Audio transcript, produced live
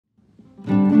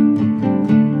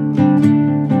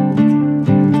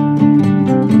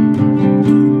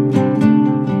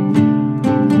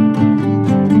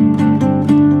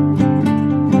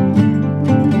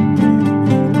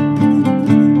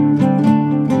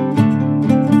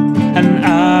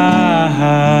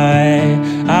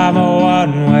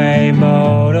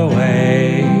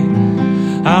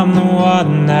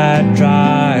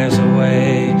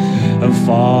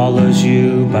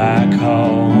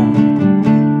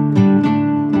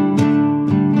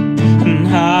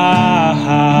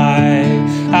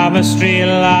a street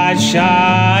light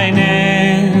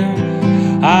shining.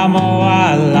 I'm a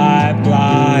white light,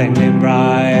 blinding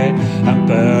bright. I'm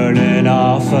burning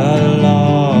off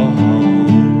alone.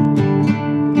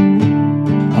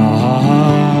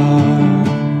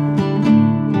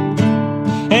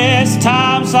 It's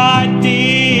times like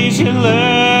these you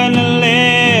learn to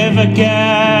live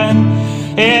again.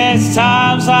 It's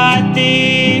times like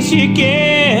these you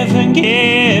give and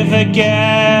give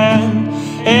again.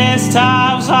 It's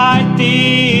times like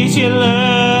these you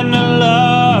learn to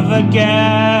love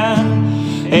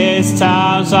again. It's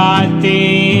times like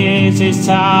these, it's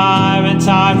time and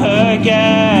time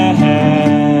again.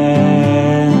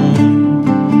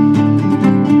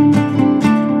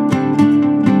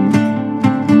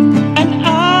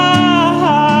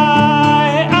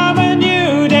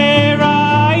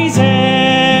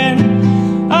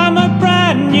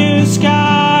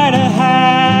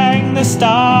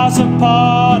 Stars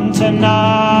upon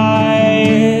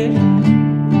tonight,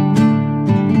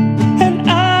 and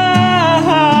I'm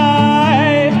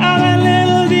a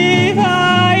little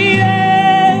divided.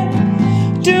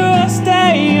 Do I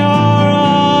stay or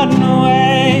run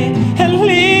away and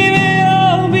leave it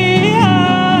all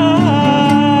behind?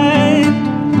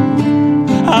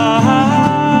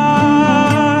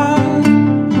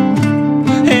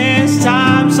 It's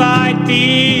times like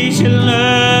these you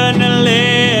learn to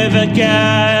live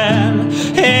again.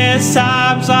 It's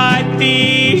times like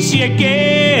these you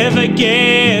give and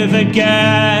give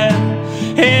again.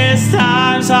 It's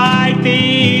times like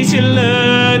these you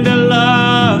learn to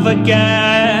love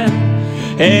again.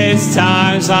 It's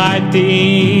times like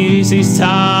these, it's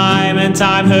time and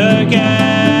time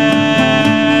again.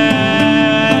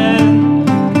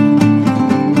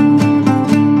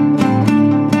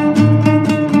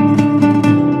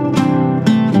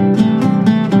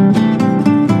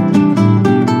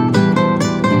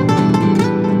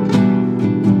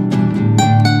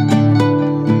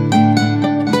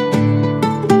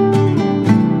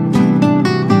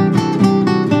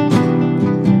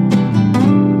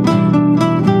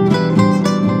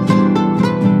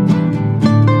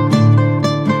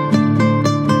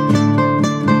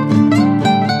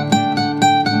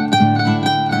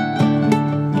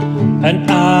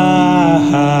 And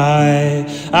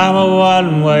I'm a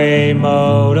one-way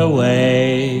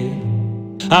motorway.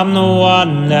 I'm the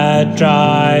one that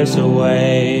drives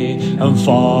away and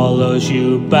follows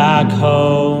you back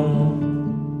home.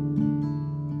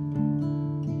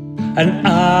 And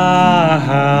I'm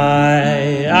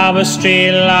a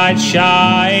street light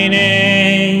shining.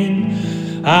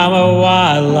 I'm a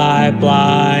white light,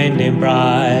 blinding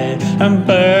bright. I'm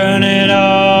burning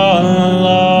all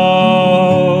alone.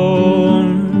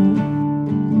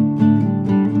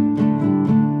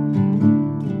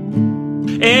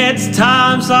 It's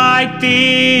times like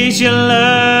these you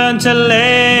learn to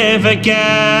live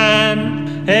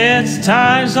again. It's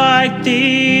times like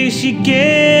these you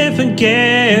give and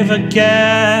give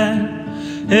again.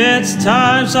 It's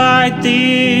times like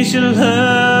these you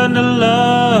learn to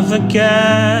love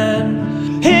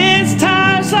again. It's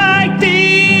times like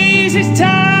these, it's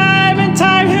time and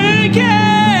time again.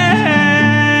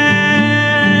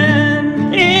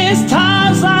 It's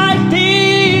times like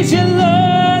these you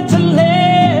learn to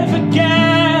live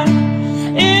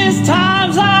again. It's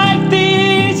times like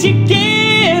these you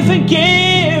give and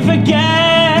give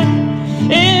again.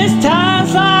 It's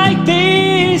times like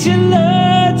these you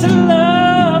learn to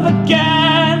love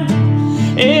again.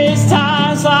 It's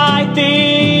times like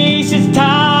these, it's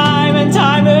time and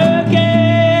time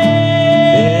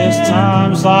again. It's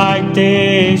times like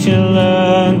these you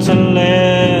learn to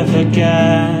live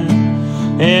again.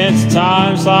 It's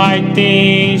times like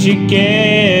these you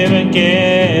give and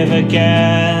give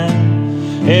again.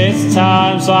 It's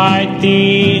times like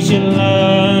these you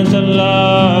learn to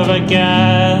love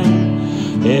again.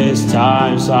 It's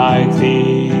times like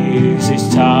these, it's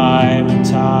time and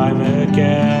time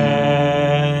again.